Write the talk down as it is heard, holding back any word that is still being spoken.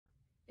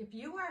If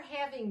you are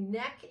having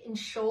neck and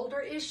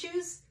shoulder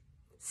issues,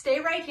 stay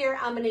right here.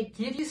 I'm going to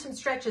give you some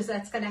stretches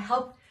that's going to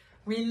help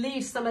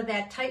relieve some of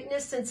that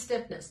tightness and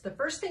stiffness. The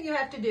first thing you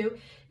have to do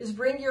is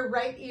bring your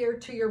right ear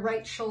to your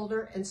right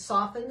shoulder and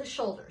soften the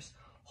shoulders.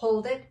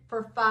 Hold it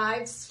for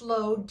 5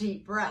 slow,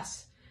 deep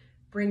breaths.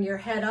 Bring your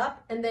head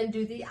up and then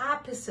do the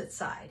opposite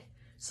side.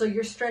 So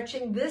you're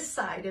stretching this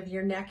side of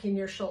your neck and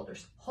your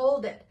shoulders.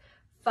 Hold it.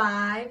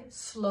 5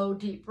 slow,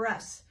 deep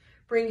breaths.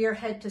 Bring your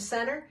head to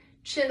center.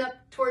 Chin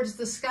up towards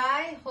the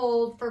sky,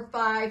 hold for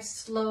 5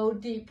 slow,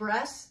 deep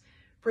breaths.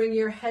 Bring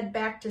your head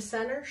back to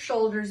center,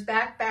 shoulders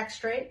back, back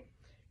straight.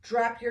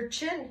 Drop your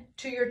chin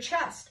to your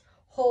chest.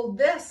 Hold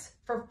this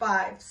for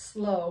 5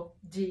 slow,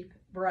 deep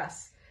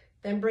breaths.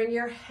 Then bring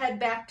your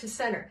head back to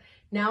center.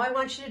 Now I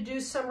want you to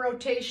do some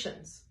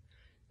rotations.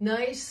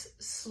 Nice,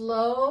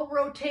 slow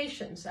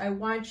rotations. I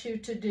want you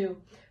to do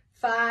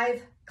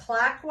 5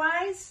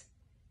 clockwise,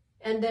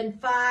 and then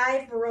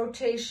 5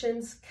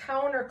 rotations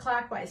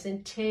counterclockwise.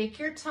 And take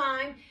your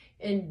time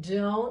and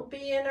don't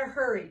be in a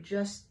hurry.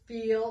 Just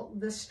feel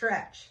the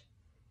stretch.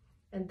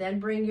 And then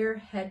bring your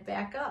head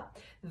back up.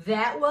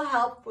 That will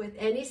help with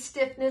any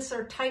stiffness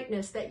or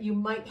tightness that you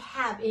might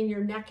have in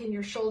your neck and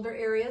your shoulder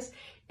areas.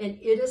 And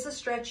it is a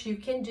stretch you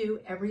can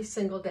do every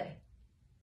single day.